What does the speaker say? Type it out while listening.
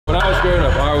When I was growing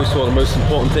up, I always thought the most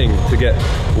important thing to get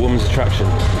a woman's attraction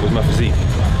was my physique.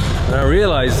 And I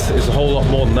realized it's a whole lot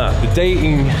more than that. The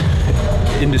dating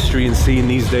industry and scene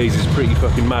these days is pretty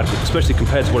fucking mad, especially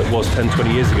compared to what it was 10,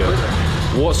 20 years ago.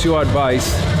 What's your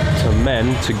advice to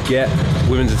men to get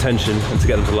women's attention and to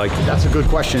get them to like you? That's a good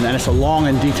question, and it's a long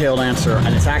and detailed answer,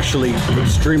 and it's actually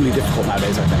extremely difficult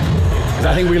nowadays, I think. Because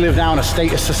I think we live now in a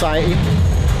status society.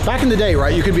 Back in the day,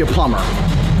 right, you could be a plumber,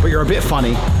 but you're a bit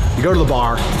funny. You go to the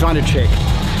bar, find a chick,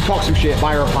 talk some shit,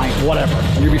 buy her a pint, whatever,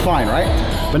 and you'll be fine, right?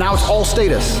 But now it's all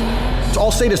status. It's all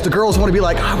status. The girls want to be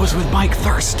like, I was with Mike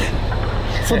Thurston.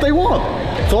 That's what they want.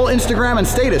 It's all Instagram and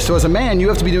status. So as a man, you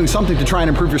have to be doing something to try and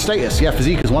improve your status. Yeah,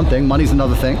 physique is one thing, money's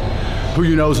another thing, who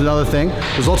you know is another thing.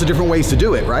 There's lots of different ways to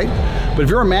do it, right? But if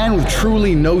you're a man with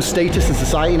truly no status in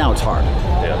society, now it's hard.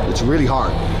 Yeah. It's really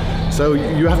hard. So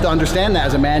you have to understand that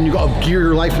as a man, you got to gear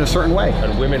your life in a certain way.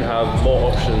 And women have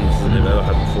more options than they've ever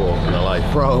had before in their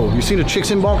life. Bro, you seen a chick's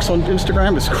inbox on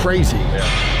Instagram? It's crazy.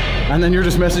 Yeah. And then you're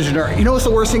just messaging her. You know what's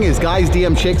the worst thing is? Guys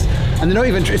DM chicks, and they don't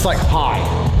even, it's like, hi.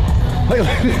 Like,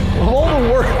 all the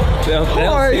work. They don't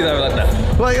see that like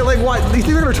that. Like what? You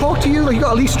think they're gonna talk to you? Like, you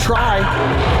gotta at least try.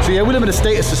 So yeah, we live in a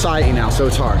status society now, so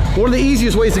it's hard. One of the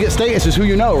easiest ways to get status is who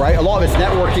you know, right? A lot of it's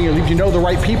networking. If you know the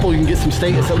right people, you can get some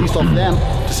status, at least off them,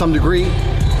 to some degree.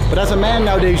 But as a man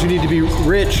nowadays, you need to be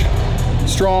rich,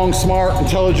 strong, smart,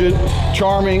 intelligent,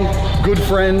 charming, good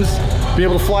friends, be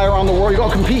able to fly around the world. You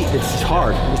gotta compete. It's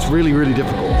hard. It's really, really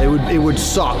difficult. It would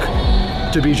suck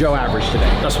to be Joe Average today.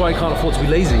 That's why I can't afford to be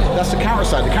lazy. That's the counter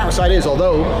side. The counter side is,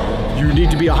 although you need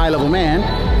to be a high level man,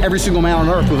 every single man on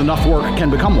earth with enough work can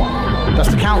become one. That's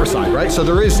the counter side, right? So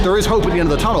there is hope at the end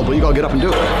of the tunnel, but you gotta get up and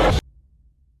do it.